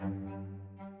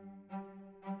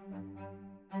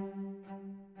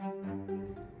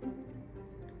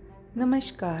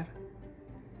नमस्कार।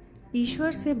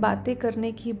 ईश्वर से बातें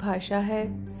करने की भाषा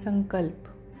है संकल्प।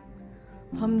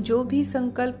 हम जो भी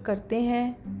संकल्प करते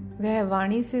हैं वह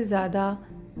वाणी से ज़्यादा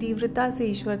तीव्रता से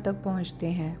ईश्वर तक पहुंचते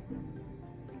हैं।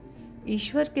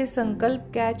 ईश्वर के संकल्प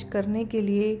कैच करने के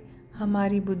लिए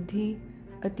हमारी बुद्धि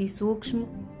अति सूक्ष्म,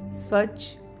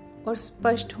 स्वच्छ और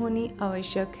स्पष्ट होनी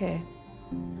आवश्यक है।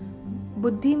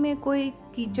 बुद्धि में कोई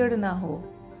कीचड़ ना हो।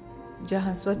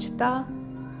 जहाँ स्वच्छता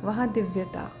वहाँ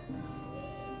दिव्यता।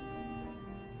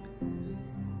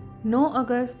 9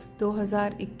 अगस्त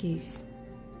 2021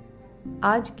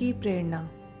 आज की प्रेरणा।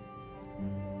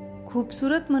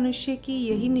 खूबसूरत मनुष्य की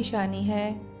यही निशानी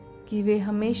है कि वे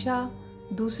हमेशा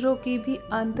दूसरों की भी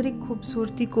आंतरिक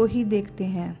खूबसूरती को ही देखते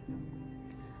हैं।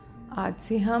 आज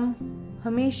से हम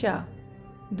हमेशा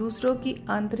दूसरों की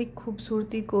आंतरिक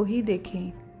खूबसूरती को ही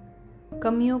देखें,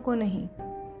 कमियों को नहीं।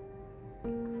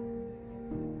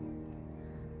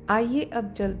 आइए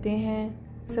अब चलते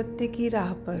हैं सत्य की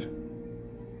राह पर।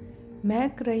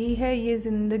 महक रही है ये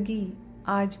जिंदगी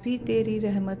आज भी तेरी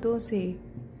रहमतों से।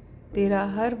 तेरा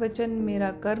हर वचन मेरा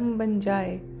कर्म बन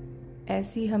जाए,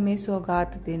 ऐसी हमें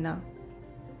सौगात देना।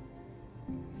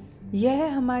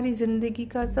 यह हमारी जिंदगी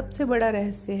का सबसे बड़ा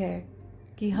रहस्य है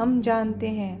कि हम जानते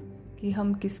हैं कि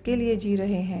हम किसके लिए जी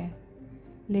रहे हैं,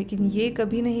 लेकिन ये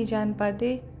कभी नहीं जान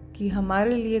पाते कि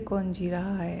हमारे लिए कौन जी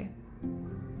रहा है।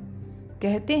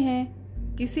 कहते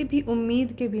हैं किसी भी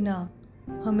उम्मीद के बिना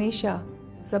हमेशा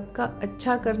सबका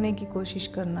अच्छा करने की कोशिश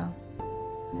करना,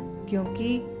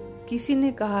 क्योंकि किसी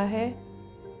ने कहा है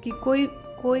कि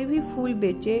कोई भी फूल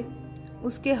बेचे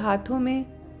उसके हाथों में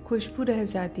खुशबू रह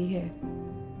जाती है।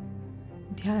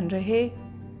 ध्यान रहे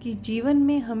कि जीवन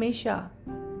में हमेशा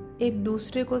एक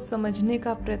दूसरे को समझने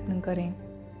का प्रयत्न करें,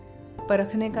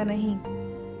 परखने का नहीं।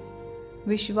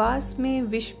 विश्वास में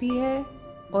विष भी है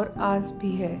और आस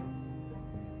भी है।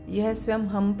 यह स्वयं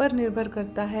हम पर निर्भर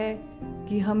करता है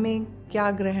कि हमें क्या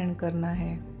ग्रहण करना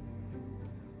है।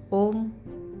 ओम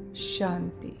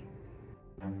शांति।